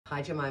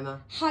Hi Jemima.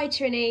 Hi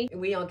Trinny.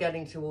 We are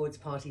getting towards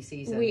party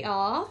season. We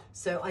are.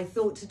 So I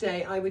thought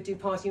today I would do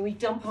party. We've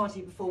done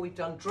party before, we've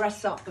done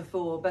dress up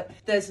before, but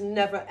there's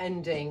never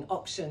ending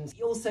options.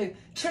 Also,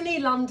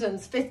 Trinny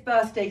London's 5th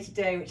birthday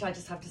today, which I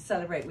just have to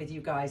celebrate with you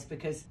guys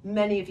because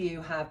many of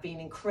you have been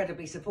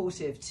incredibly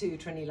supportive to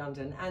Trinny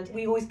London, and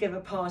we always give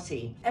a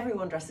party.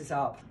 Everyone dresses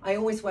up. I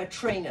always wear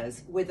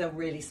trainers with a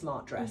really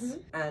smart dress,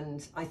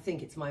 and I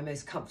think it's my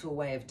most comfortable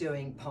way of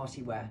doing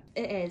party wear.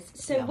 It is.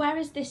 So where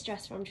is this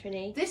dress from,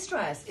 Trinny? This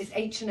dress is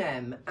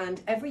H&M,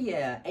 and every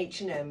year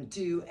H&M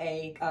do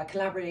a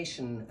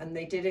collaboration, and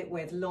they did it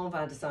with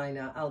Lanvin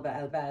designer Albert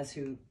Elbaz,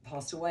 who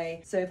passed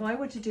away. So if I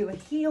were to do a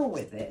heel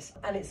with this,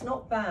 and it's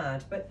not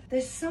bad, but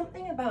there's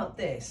something about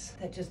this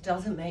that just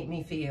doesn't make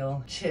me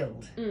feel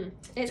chilled.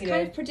 It's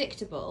kind of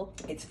predictable.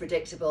 It's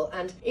predictable,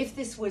 and if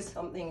this was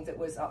something that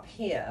was up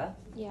here,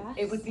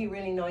 it would be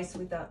really nice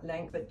with that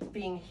length, but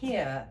being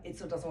here, it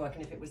sort of doesn't work,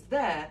 and if it was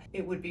there,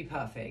 it would be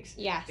perfect.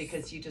 Yes.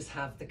 Because you just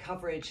have the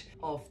coverage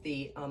of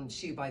the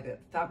shoe by the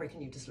fabric,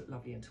 and you just look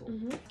lovely and tall.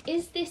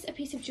 Is this a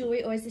piece of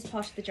jewellery or is this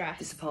part of the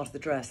dress? It's a part of the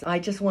dress. I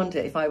just wonder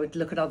if I would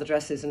look at other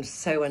dresses and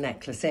sew a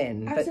necklace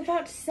in. I was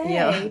about to say.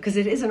 Yeah, because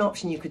it is an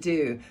option you could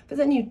do, but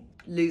then you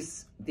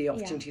lose the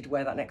opportunity to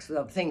wear that next with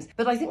other things.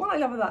 But I think what I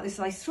love about this is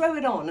I throw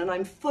it on and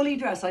I'm fully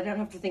dressed. I don't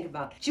have to think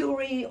about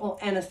jewellery or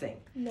anything.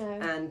 No.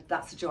 And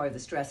that's the joy of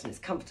this dress, and it's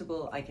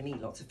comfortable. I can eat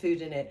lots of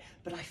food in it,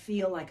 but I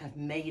feel like I've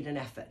made an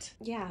effort.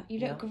 Yeah, you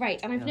look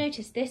great. And I've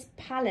noticed this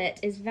palette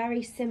is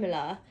very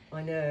similar.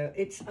 I know.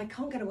 I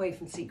can't get away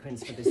from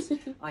sequins for this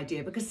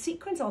idea, because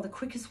sequins are the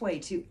quickest way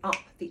to up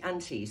the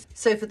antes.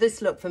 So for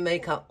this look for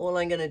makeup, all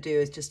I'm going to do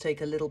is just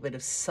take a little bit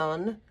of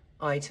sun,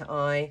 eye to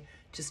eye,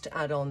 just to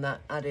add on that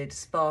added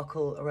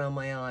sparkle around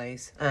my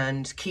eyes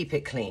and keep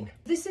it clean.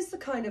 This is the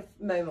kind of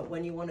moment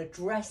when you want to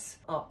dress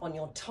up on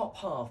your top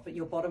half, but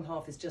your bottom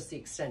half is just the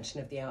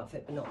extension of the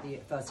outfit, but not the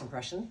first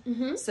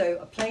impression. So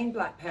a plain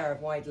black pair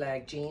of wide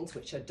leg jeans,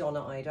 which are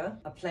Donna Ida,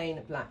 a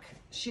plain black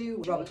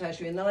shoe, rubber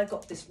Clergerie, and then I've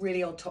got this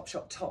really old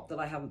Topshop top that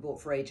I haven't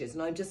bought for ages,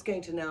 and I'm just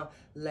going to now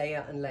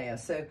layer and layer.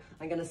 So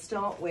I'm going to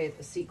start with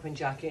a sequin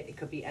jacket. It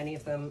could be any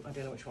of them. I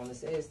don't know which one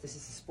this is. This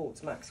is the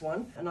Sports Max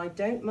one, and I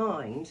don't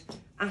mind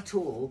at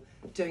all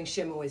doing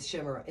shimmer with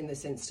shimmer in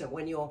this instant.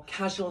 When you're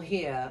casual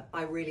here,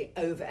 I really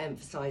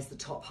overemphasize the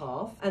top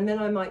half, and then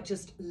I might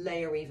just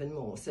layer even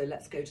more. So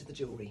let's go to the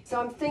jewelry. So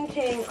I'm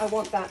thinking I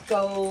want that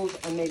gold,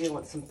 and maybe I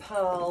want some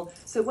pearl.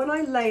 So when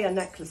I layer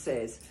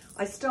necklaces,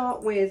 I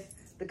start with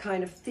the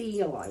kind of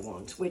feel I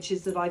want, which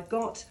is that I've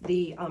got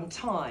the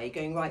tie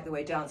going right the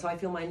way down, so I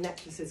feel my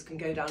necklaces can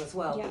go down as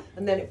well.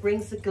 And then it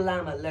brings the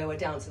glamour lower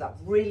down, so that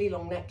really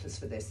long necklace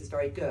for this is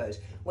very good.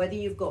 Whether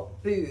you've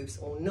got boobs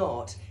or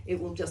not, it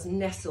will just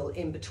nestle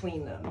in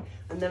between them.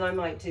 And then I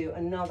might do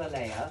another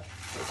layer,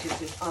 which is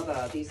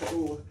this these are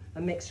all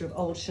a mixture of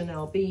old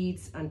Chanel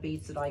beads and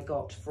beads that I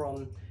got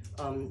from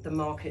the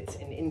markets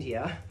in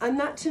India. And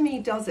that to me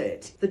does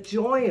it. The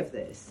joy of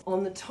this,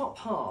 on the top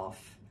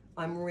half,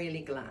 I'm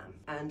really glam,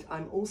 and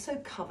I'm also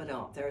covered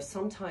up. There are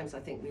sometimes I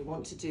think we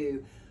want to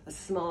do a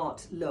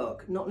smart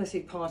look, not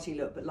necessarily party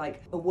look, but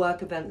like a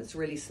work event that's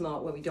really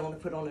smart where we don't want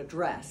to put on a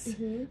dress,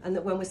 and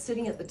that when we're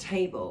sitting at the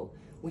table,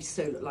 we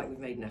so look like we've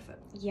made an effort.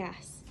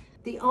 Yes.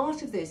 The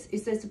art of this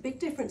is there's a big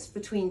difference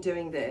between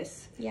doing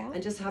this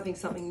and just having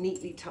something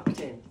neatly tucked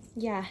in.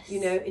 Yes.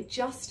 You know, it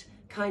just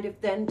kind of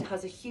then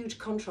has a huge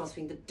contrast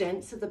between the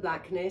dents of the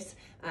blackness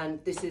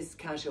and this is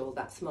casual,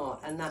 that's smart,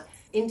 and that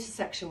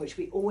intersection which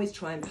we always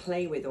try and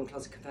play with on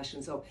Closet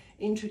Confessions, of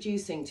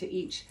introducing to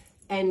each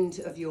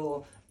end of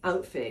your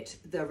outfit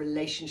the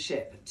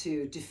relationship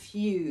to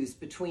diffuse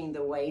between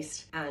the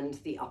waist and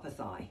the upper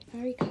thigh.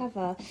 Very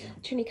clever.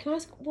 Trinny, can I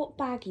ask what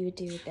bag you would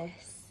do with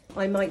this?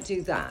 I might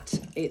do that.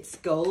 It's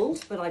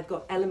gold, but I've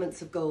got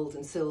elements of gold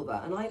and silver,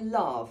 and I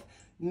love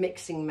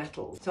mixing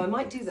metals. So I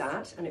might do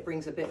that, and it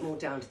brings a bit more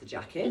down to the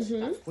jacket.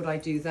 Would I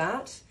do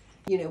that?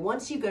 You know,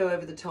 once you go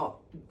over the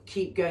top,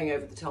 keep going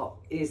over the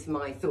top is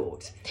my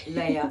thought.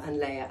 Layer and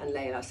layer and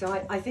layer. So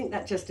I think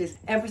that just is,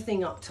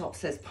 everything up top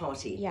says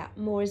party. Yeah,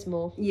 more is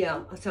more.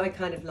 Yeah, so I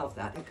kind of love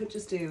that. I could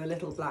just do a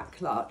little black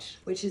clutch,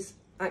 which is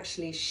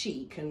actually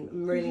chic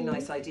and really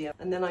nice idea,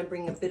 and then I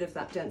bring a bit of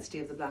that density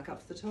of the black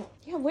up to the top.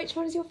 Yeah, which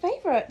one is your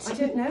favourite? I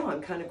don't know,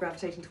 I'm kind of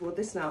gravitating toward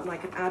this now, and I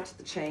could add to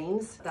the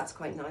chains. That's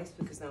quite nice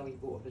because now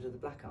we've brought a bit of the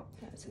black up.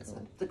 That's it's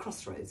cool. The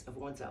crossroads of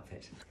one's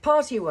outfit.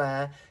 Party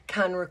wear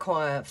can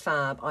require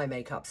fab eye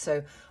makeup,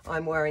 so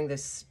I'm wearing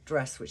this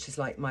dress which is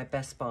like my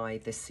best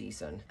buy this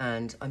season,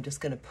 and I'm just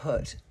going to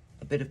put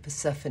a bit of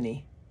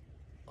Persephone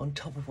on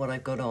top of what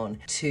I've got on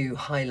to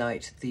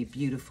highlight the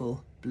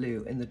beautiful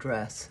blue in the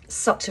dress.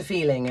 Such a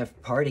feeling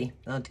of party.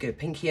 I had to go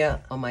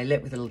pinkier on my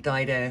lip with a little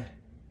Dido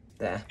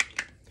there.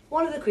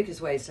 One of the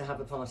quickest ways to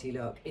have a party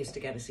look is to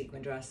get a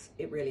sequin dress.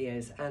 It really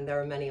is. And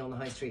there are many on the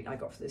high street. I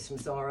got this from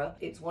Zara.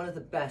 It's one of the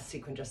best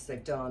sequin dresses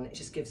they've done. It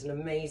just gives an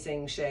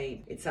amazing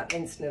shape. It's that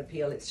instant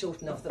appeal. It's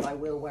short enough that I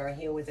will wear a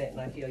heel with it and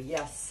I feel,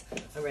 yes,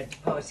 I'm ready to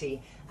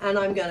party. And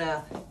I'm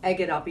gonna egg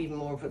it up even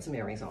more and put some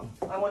earrings on.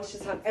 I want to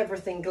just have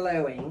everything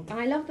glowing.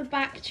 I love the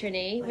back,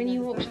 Trinny, when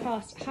you walked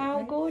past.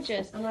 How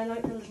gorgeous. And I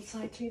like the little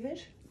side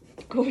cleavage.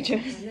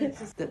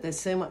 Gorgeous. That there's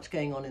so much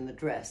going on in the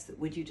dress that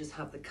would you just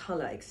have the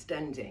colour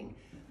extending?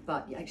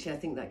 But actually I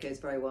think that goes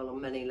very well on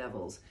many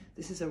levels.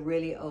 This is a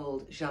really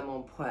old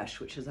Jamon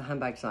Poeche, which is a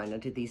handbag designer,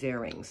 did these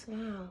earrings.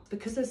 Wow.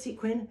 Because they're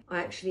sequin, I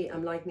actually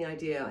am liking the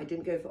idea. I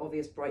didn't go for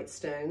obvious bright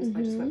stones,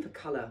 I just went for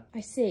colour. I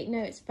see.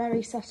 No, it's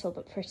very subtle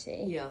but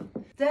pretty. Yeah.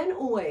 Then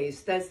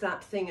always there's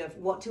that thing of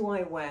what do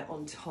I wear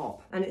on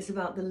top? And it's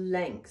about the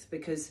length,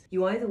 because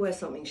you either wear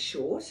something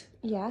short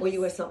Yes. or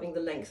you wear something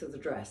the length of the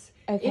dress.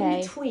 Okay.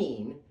 In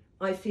between,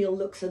 I feel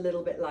looks a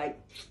little bit like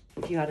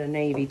if you had a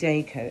navy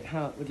day coat,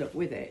 how it would look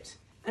with it.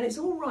 And it's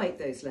all right,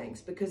 those lengths,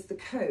 because the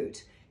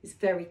coat is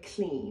very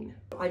clean.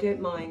 I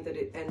don't mind that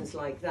it ends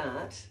like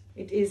that.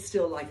 It is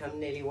still like I'm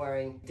nearly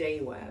wearing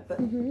day wear, but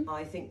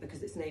I think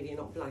because it's navy and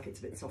not black, it's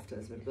a bit softer.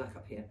 There's a bit of black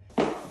up here.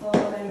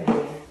 Follow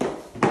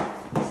me.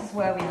 This is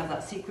where we have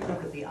that secret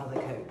look at the other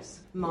coats.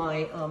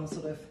 My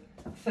sort of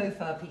faux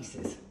fur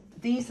pieces.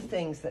 These are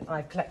things that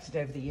I've collected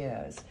over the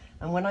years.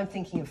 And when I'm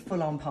thinking of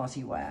full-on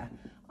party wear,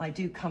 I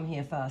do come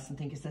here first and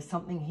think, is there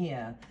something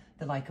here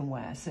that I can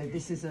wear? So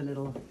this is a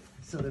little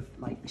sort of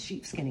like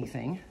sheepskinny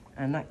thing,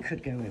 and that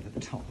could go over the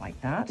top like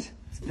that.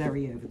 It's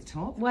very over the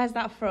top. Where's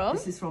that from?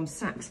 This is from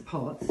Saks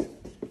Potts.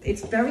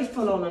 It's very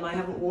full on and I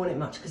haven't worn it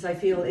much because I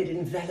feel it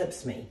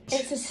envelops me.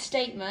 It's a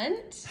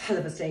statement. Hell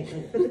of a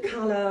statement. But the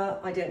colour,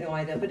 I don't know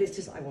either, but it's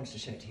just, I wanted to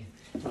show it to you.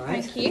 All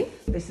right. Thank you.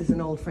 This is an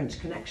old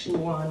French Connection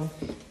one,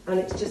 and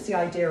it's just the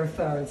idea of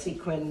fur and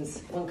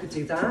sequins. One could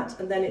do that,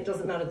 and then it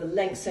doesn't matter the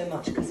length so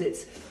much because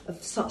it's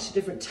of such a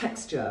different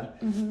texture.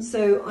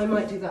 So I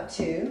might do that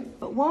too.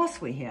 But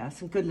whilst we're here,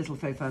 some good little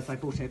faux furs I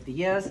bought over the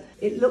years.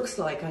 It looks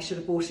like I should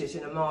have bought it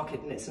in a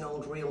market and it's an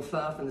old real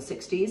fur from the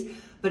 60s,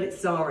 but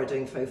it's Zara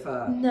doing faux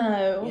fur.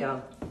 No.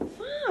 Yeah.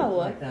 Wow.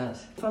 Like that.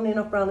 Funnily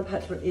enough, brown and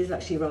petrol is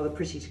actually rather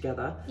pretty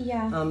together.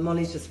 Yeah.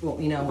 Molly's just bought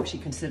me now what she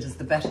considers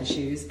the better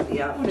shoes for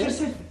the outfit. Well,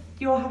 just if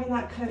you're having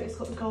that coat, it's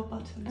got the gold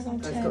buttons. An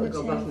It's got the gold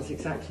alternative. buttons,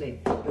 exactly.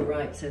 You're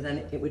right, so then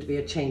it would be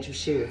a change of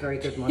shoe, very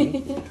good,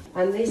 Molly.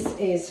 And this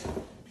is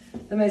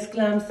the most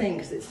glam thing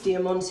because it's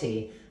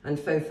Diamante and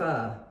faux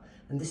fur.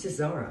 And this is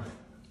Zara.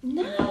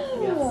 No.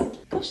 Yes.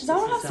 Gosh,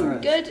 Zara has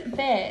some Zara's. good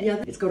bits.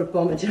 Yeah, it's got a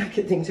bomber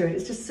jacket thing to it.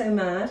 It's just so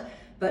mad.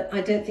 But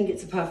I don't think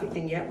it's a perfect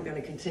thing yet. We're going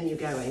to continue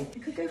going.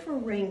 You could go for a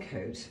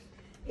raincoat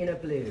in a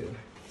blue.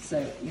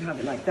 So you have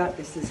it like that.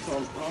 This is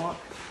from Arc.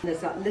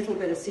 There's that little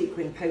bit of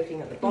sequin poking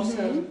at the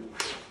bottom.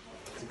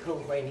 It's a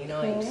cold, rainy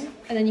night. Cool.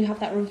 And then you have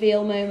that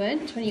reveal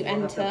moment when you We'll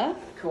have enter.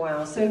 the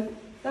koala. So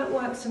that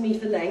works for me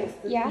for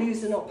length. The Yeah.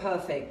 blues are not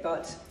perfect,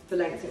 but for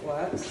length it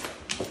works.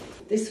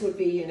 This would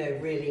be, you know,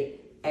 really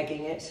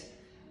egging it.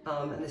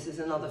 And this is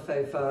another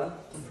faux fur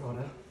from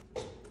Prada.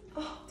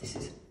 Oh, this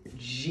is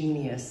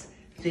genius.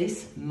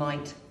 This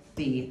might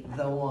be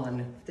the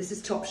one. This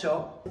is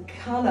Topshop. The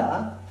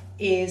colour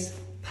is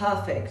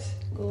perfect.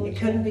 Gorgeous. It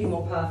couldn't be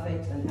more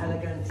perfect and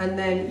elegant. And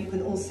then you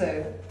can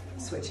also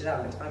switch it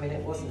out. I mean,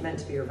 it wasn't meant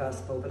to be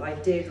reversible, but I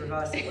did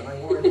reverse it when I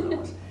wore it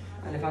out.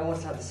 And if I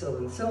wanted to have the silver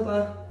and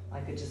silver, I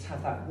could just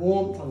have that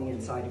warmth on the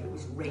inside if it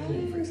was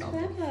raining, for example,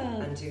 clever.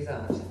 and do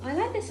that. I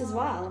like this as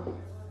well.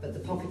 But the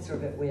pockets are a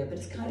bit weird, but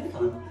it's kind of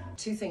fun.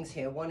 Two things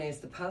here. One is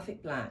the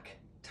perfect black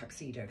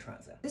tuxedo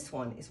trouser. This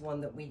one is one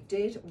that we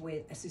did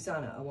with a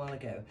Susanna a while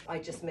ago. I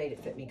just made it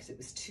fit me because it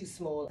was too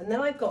small. And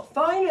then I've got,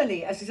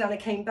 finally, as Susanna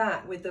came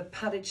back with the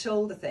padded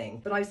shoulder thing.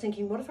 But I was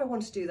thinking, what if I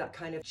want to do that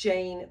kind of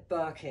Jane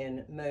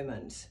Birkin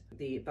moment?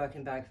 The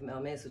Birkin bag from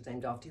Hermes was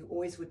named after, who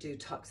always would do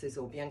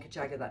tuxes, or Bianca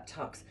Jagger, that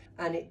tux.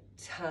 And it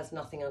has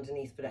nothing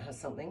underneath, but it has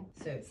something.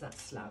 So it's that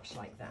slouch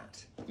like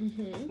that.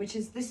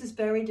 This is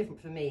very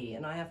different for me.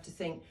 And I have to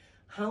think,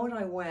 how would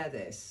I wear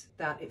this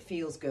that it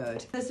feels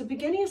good? There's a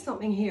beginning of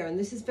something here, and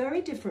this is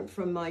very different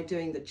from my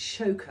doing the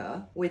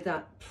choker with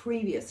that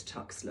previous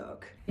tux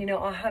look. You know,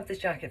 I'll have this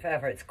jacket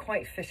forever. It's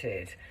quite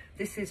fitted.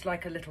 This is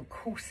like a little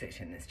corset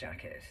in this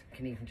jacket. I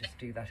can even just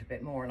do that a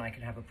bit more and I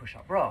can have a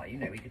push-up bra. You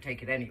know, we could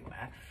take it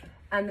anywhere.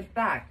 And the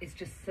back is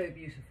just so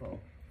beautiful.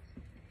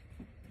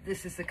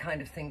 This is the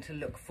kind of thing to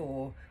look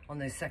for on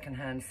those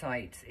secondhand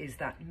sites, is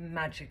that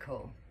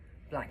magical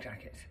black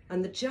jacket.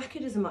 And the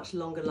jacket is a much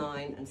longer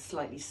line and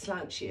slightly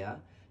slouchier.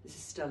 This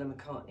is Stella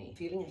McCartney.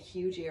 Feeling a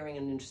huge earring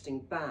and an interesting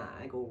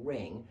bag or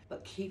ring,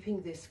 but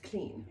keeping this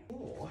clean.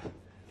 Or,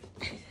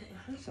 put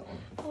the hat on.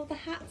 Oh, the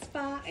hat's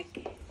back.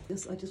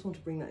 Yes, I just want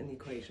to bring that in the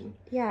equation.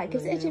 Yeah, it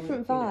gives it a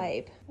different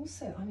vibe.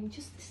 Also, I mean,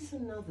 this is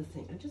another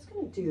thing. I'm just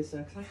going to do this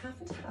now because I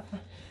happen to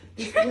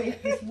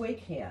have this wig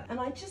here. And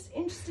I'm just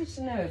interested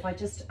to know if I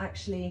just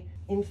actually,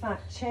 in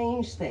fact,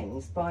 change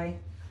things by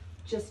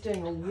just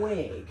doing a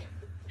wig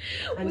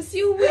Was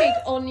your wig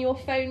on your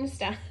phone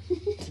stand?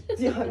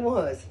 Yeah, it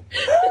was.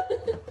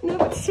 No,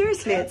 but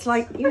seriously, it's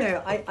like, you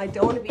know, I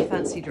don't want to be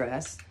fancy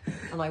dress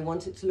and I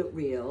want it to look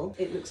real.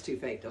 It looks too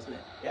fake, doesn't it?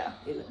 Yeah.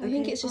 I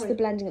think it's just the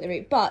blending at the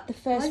root. But the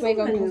first wig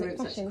on Cosmic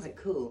Fashions. Quite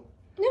cool.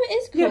 No, it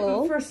is cool. Yeah,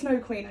 but for a snow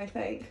queen, I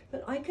think.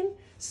 But I can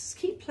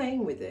keep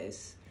playing with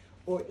this,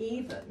 or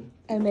even...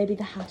 Oh, maybe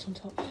the hat on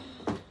top.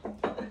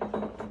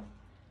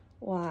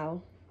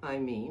 Wow. I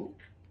mean...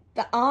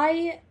 But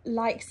I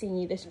like seeing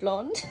you this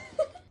blonde.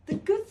 The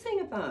good thing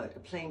about a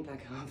plain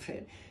black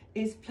outfit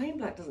is plain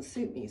black doesn't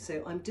suit me,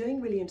 so I'm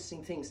doing really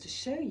interesting things to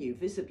show you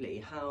visibly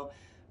how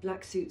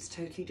black suits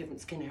totally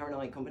different skin, hair and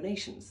eye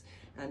combinations.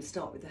 And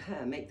start with the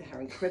hair, make the hair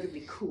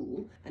incredibly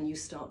cool, and you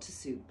start to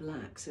suit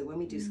black. So when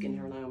we do skin,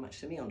 hair and eye on Match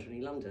to Me on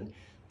Trinny London,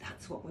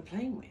 that's what we're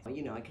playing with.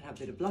 You know, I can have a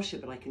bit of blusher,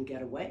 but I can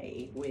get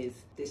away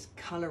with this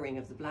colouring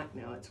of the black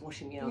now. It's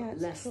washing me out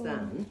less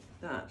than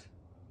that.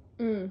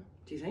 Do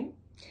you think?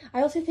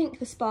 I also think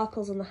the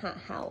sparkles on the hat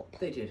help.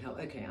 They did help.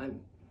 Okay, No,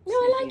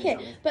 I like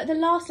it. But the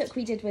last look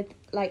we did with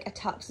like a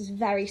tux was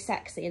very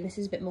sexy, and this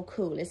is a bit more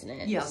cool, isn't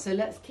it? Yeah, so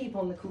let's keep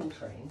on the cool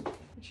train.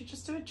 Would you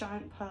just do a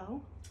giant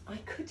pearl? I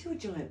could do a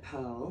giant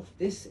pearl.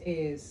 This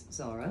is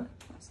Zara.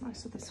 That's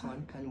nice with this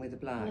one, and with the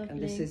black. Lovely.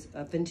 And this is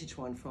a vintage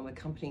one from a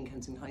company in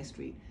Kensington High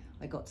Street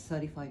I got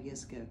 35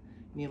 years ago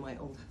near my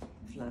old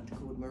flat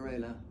called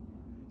Marola.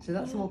 So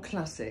that's more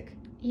classic.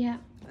 Yeah.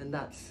 And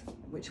that's,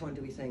 which one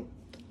do we think?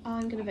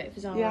 I'm going to vote for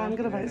Zara. Yeah, I'm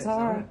going to vote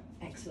Zara.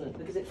 Excellent,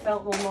 because it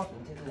felt more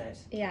modern, didn't it?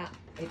 Yeah.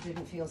 It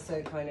didn't feel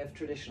so kind of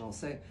traditional.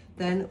 So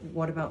then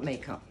what about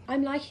makeup?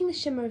 I'm liking the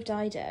shimmer of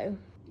Dido.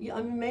 Yeah,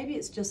 I mean, maybe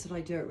it's just that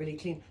I do it really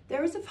clean.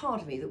 There is a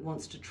part of me that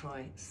wants to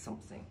try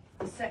something.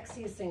 The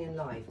sexiest thing in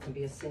life can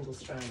be a single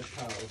strand of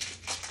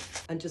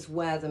pearls and just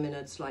wear them in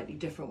a slightly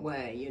different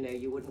way. You know,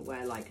 you wouldn't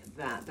wear like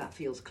that. That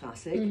feels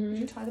classic. Would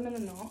you tie them in a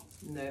knot?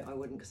 No, I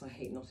wouldn't, because I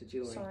hate knotted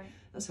jewellery. Sorry.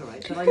 That's all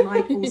right. But I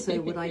might also,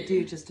 would I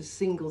do just a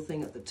single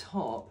thing at the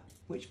top,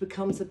 which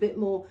becomes a bit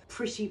more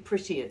pretty.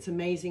 It's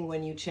amazing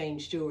when you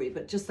change jewellery,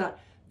 but just that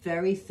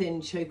very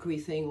thin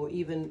chokery thing, or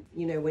even,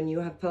 you know, when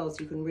you have pearls,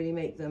 you can really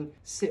make them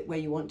sit where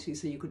you want to,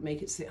 so you could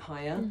make it sit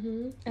higher.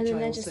 And then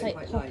they're just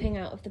like popping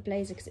out of the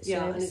blazer because it's so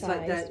oversized. And it's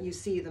like that, you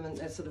see them and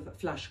they're sort of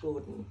Flash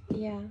Gordon.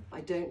 Yeah.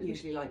 I don't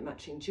usually like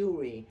matching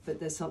jewellery,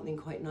 but there's something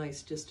quite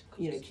nice just,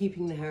 you know,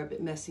 keeping the hair a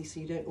bit messy so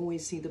you don't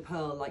always see the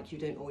pearl, like you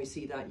don't always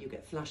see that. You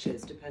get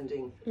flashes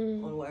depending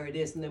on where it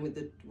is. And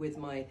then with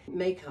my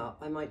makeup,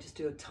 I might just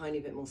do a tiny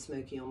bit more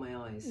smoky on my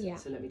eyes. Yeah.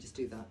 So let me just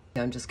do that.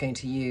 I'm just going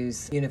to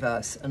use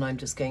Universe, and I'm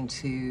just going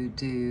to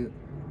do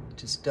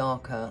just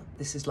darker.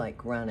 This is like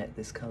granite,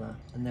 this colour,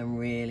 and then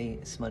really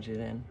smudge it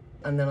in.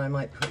 And then I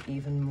might put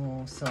even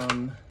more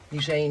some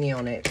Eugenie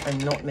on it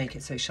and not make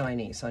it so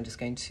shiny. So I'm just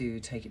going to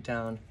take it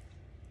down.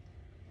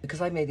 Because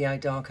I made the eye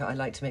darker, I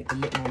like to make the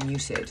lip more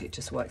muted. It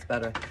just works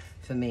better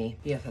for me.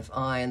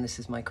 BFFI, and this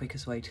is my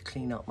quickest way to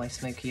clean up my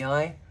smoky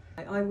eye.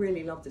 I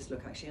really love this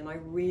look actually, and I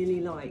really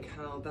like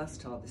how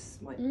versatile this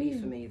might be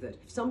for me. That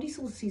if somebody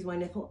sort of sees my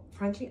nipple,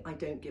 frankly, I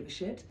don't give a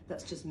shit.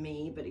 That's just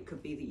me, but it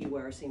could be that you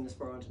wear a seamless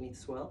bra underneath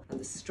as well. And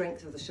the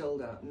strength of the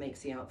shoulder makes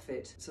the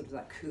outfit sort of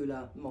that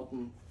cooler,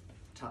 modern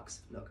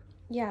tux look.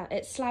 Yeah,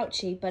 it's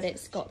slouchy, but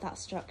it's got that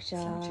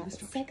structure.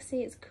 It's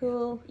sexy, it's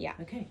cool. Yeah.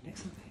 Okay,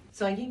 next one.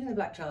 So I'm keeping the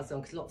black trousers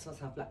on because lots of us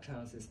have black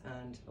trousers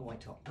and a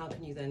white top. How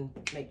can you then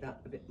make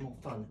that a bit more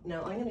fun?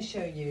 Now I'm going to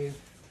show you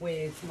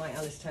with my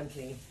Alice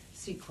Templey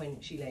sequin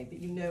gilet, but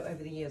you know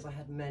over the years I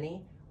had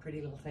many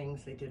pretty little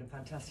things. They did a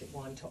fantastic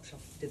one. Topshop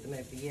did them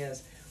over the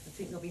years. I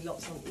think there'll be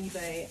lots on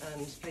eBay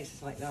and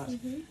places like that.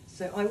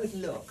 So I would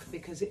look,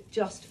 because it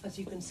just, as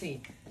you can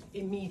see,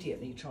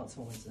 immediately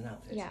transforms an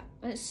outfit. Yeah,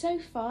 and it's so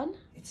fun.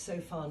 It's so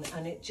fun,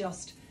 and it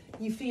just,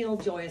 you feel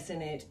joyous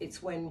in it.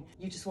 It's when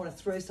you just want to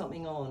throw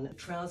something on. The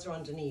trouser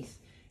underneath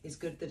is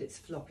good that it's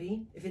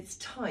floppy. If it's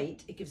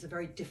tight, it gives a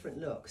very different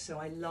look. So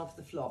I love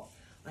the flop.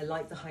 I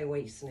like the high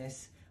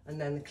waistness and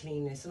then the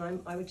cleanness.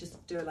 And I would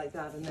just do it like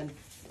that, and then,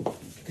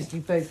 because you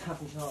both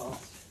haven't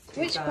asked.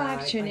 Which bag,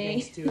 Trinny? I'm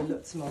going to do a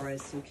Lutz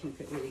Morris and keep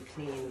it really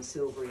clean and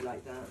silvery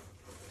like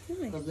that.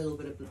 Nice. A little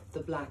bit of the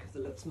black of the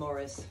Lutz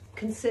Morris.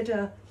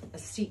 Consider a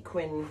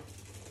sequin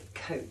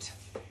coat.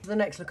 For the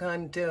next look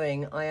I'm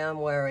doing, I am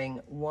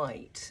wearing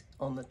white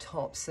on the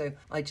top, so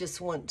I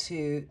just want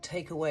to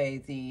take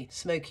away the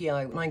smoky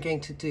eye. I'm going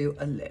to do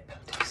a lip.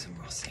 Do some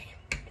Rossi.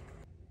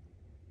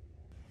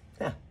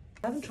 Yeah,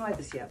 I haven't tried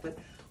this yet, but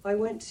I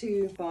went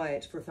to buy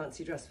it for a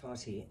fancy dress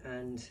party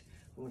and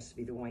I wanted to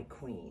be the White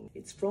Queen.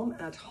 It's from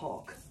Ad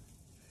Hoc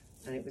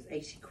and it was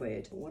 80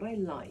 quid. What I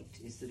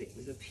liked is that it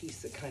was a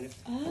piece that kind of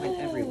went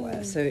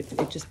everywhere, so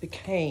it just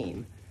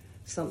became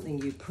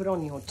something you put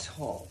on your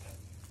top.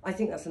 I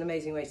think that's an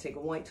amazing way to take a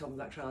white top and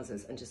black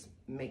trousers and just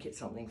make it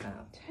something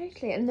fab.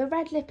 Totally, and the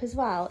red lip as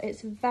well,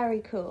 it's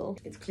very cool.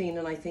 It's clean,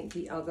 and I think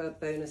the other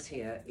bonus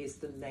here is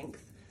the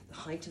length, the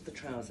height of the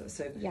trouser.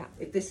 So yeah,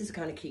 if this is a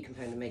kind of key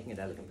component of making it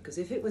elegant, because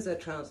if it was a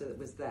trouser that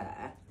was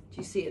there, do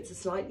you see it's a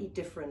slightly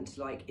different,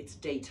 like it's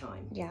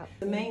daytime. Yeah.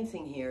 The main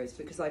thing here is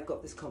because I've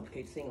got this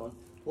complicated thing on,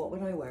 what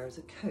would I wear as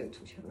a coat?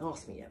 Which you haven't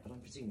asked me yet, but I'm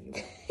presuming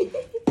you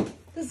will.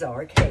 The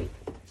Zara cape,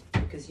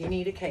 because you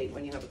need a cape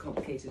when you have a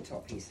complicated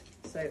top piece.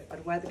 So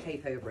I'd wear the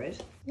cape over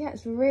it. Yeah,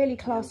 it's really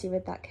classy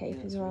with that cape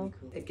as well. Really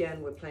cool.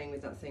 Again, we're playing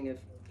with that thing of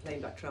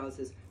plain black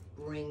trousers,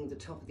 bring the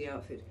top of the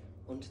outfit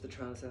onto the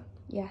trouser.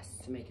 Yes.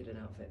 To make it an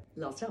outfit.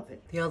 Last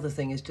outfit. The other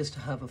thing is just to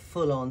have a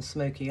full-on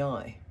smoky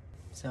eye.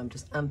 So I'm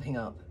just amping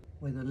up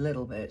with a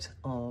little bit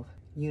of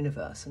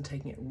Universe and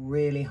taking it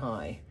really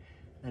high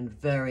and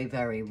very,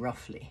 very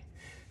roughly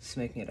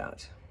smoking it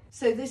out.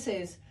 So this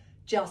is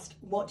just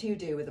what do you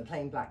do with a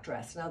plain black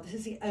dress. Now this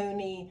is the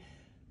only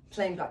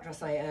plain black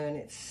dress I own.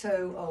 It's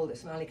so old,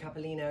 it's from Ali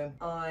Capolino.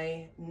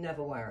 I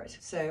never wear it.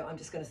 So I'm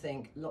just gonna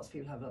think, lots of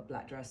people have a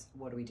black dress,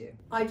 what do we do?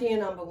 Idea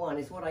number one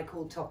is what I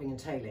call topping and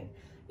tailing.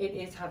 It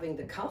is having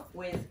the cuff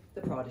with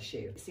the Prada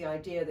shoe. It's the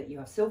idea that you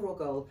have silver or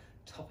gold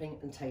topping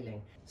and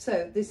tailing.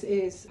 So this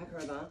is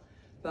Pacarava,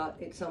 but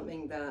it's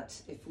something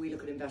that if we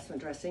look at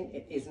investment dressing,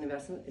 it is an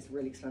investment, it's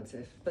really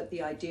expensive. But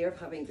the idea of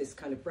having this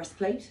kind of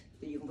breastplate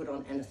that you can put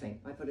on anything.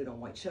 I put it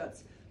on white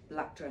shirts,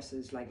 black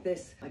dresses like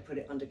this. I put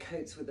it under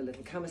coats with a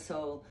little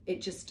camisole.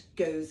 It just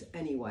goes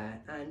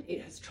anywhere and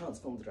it has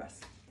transformed the dress.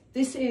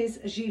 This is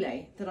a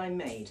gilet that I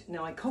made.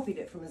 Now I copied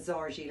it from a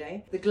Zara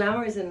gilet. The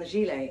glamour is in the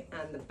gilet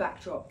and the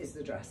backdrop is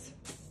the dress.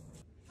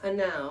 And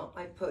now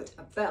I put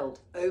a belt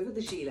over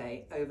the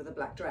gilet, over the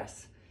black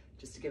dress,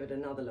 just to give it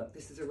another look.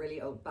 This is a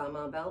really old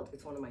Balmain belt.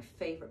 It's one of my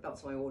favorite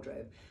belts in my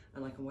wardrobe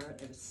and I can wear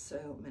it over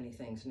so many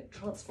things and it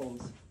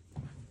transforms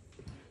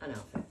an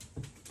outfit.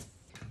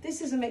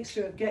 This is a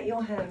mixture of get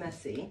your hair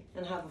messy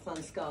and have a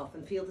fun scarf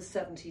and feel the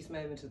 70s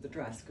moment of the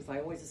dress, because I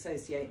always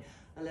associate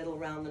a little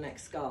round the neck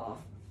scarf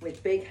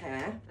with big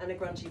hair and a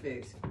grungy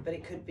boot, but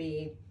it could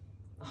be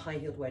a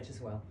high-heeled wedge as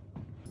well.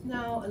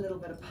 Now a little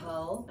bit of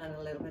pearl and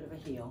a little bit of a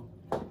heel.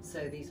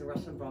 So these are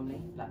Russell &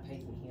 Bromley black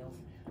patent heels,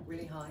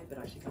 really high but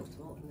actually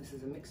comfortable, and this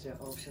is a mixture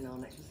of Chanel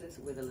necklaces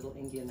with a little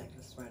Indian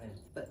necklace thrown in.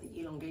 But the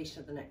elongation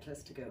of the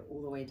necklace to go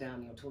all the way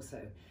down your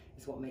torso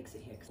is what makes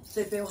it here.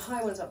 So if there were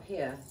high ones up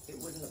here, it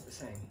wouldn't look the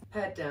same.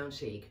 Pared down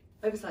chic,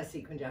 oversized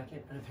sequin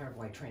jacket and a pair of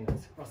white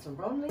trainers, Russell &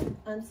 Bromley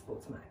and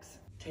Sports Max.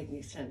 Taking the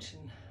extension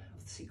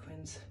of the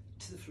sequins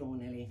to the floor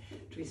nearly,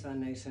 Dries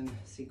Van Noten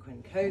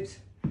sequin coat.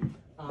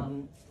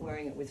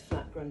 Wearing it with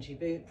flat grungy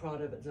boot,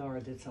 Prada, but Zara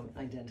did something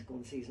identical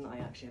this season. I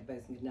actually have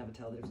both and could never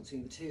tell the difference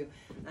between the two.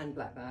 And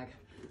black bag.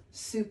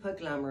 Super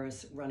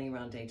glamorous running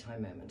around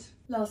daytime moment.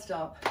 Last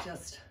up,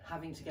 just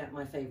having to get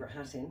my favorite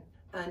hat in,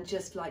 and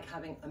just like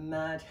having a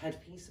mad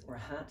headpiece or a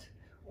hat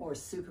or a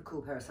super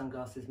cool pair of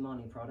sunglasses,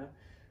 Marni Prada,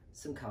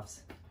 some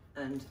cuffs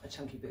and a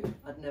chunky boot.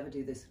 I'd never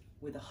do this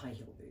with a high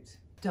heel boot.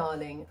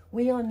 Darling,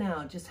 we are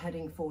now just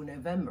heading for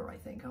November, I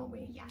think, aren't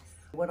we? Yes.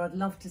 What I'd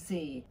love to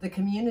see the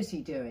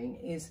community doing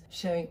is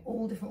showing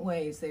all different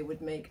ways they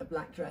would make a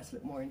black dress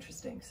look more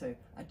interesting. So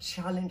a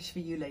challenge for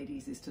you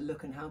ladies is to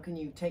look and how can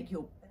you take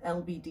your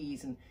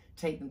LBDs and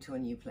take them to a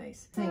new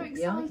place. So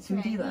yeah, can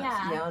we do that?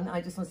 Yeah. And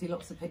I just want to see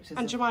lots of pictures.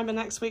 And Jemima,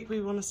 next week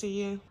we want to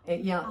see you.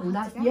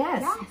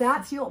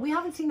 That's your. We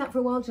haven't seen that for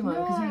a while,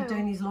 Jemima, because we're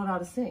doing these a lot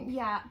out of sync.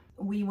 Yeah.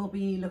 We will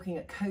be looking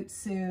at coats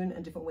soon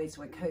and different ways to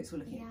wear coats. We're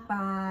looking at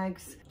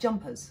bags,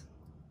 jumpers.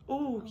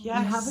 Oh,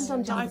 yes. We haven't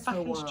done jumpers Dive for a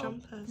back into while.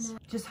 jumpers.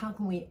 Just how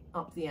can we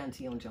up the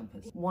ante on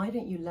jumpers? Why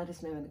don't you let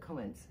us know in the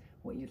comments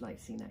what you'd like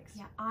to see next?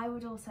 Yeah, I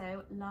would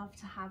also love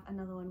to have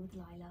another one with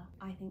Lila.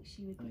 I think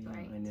she would be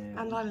great. I know.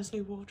 And Lila's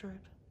new wardrobe.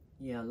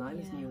 Yeah,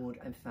 Lila's new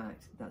wardrobe. In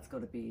fact, that's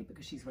got to be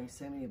because she's wearing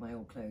so many of my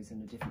old clothes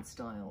in a different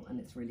style, and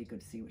it's really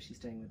good to see what she's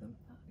doing with them.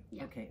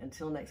 Yeah. Okay,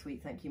 until next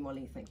week. Thank you,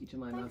 Molly. Thank you,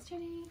 Jemima. Thanks,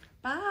 Trinny.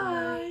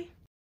 Bye.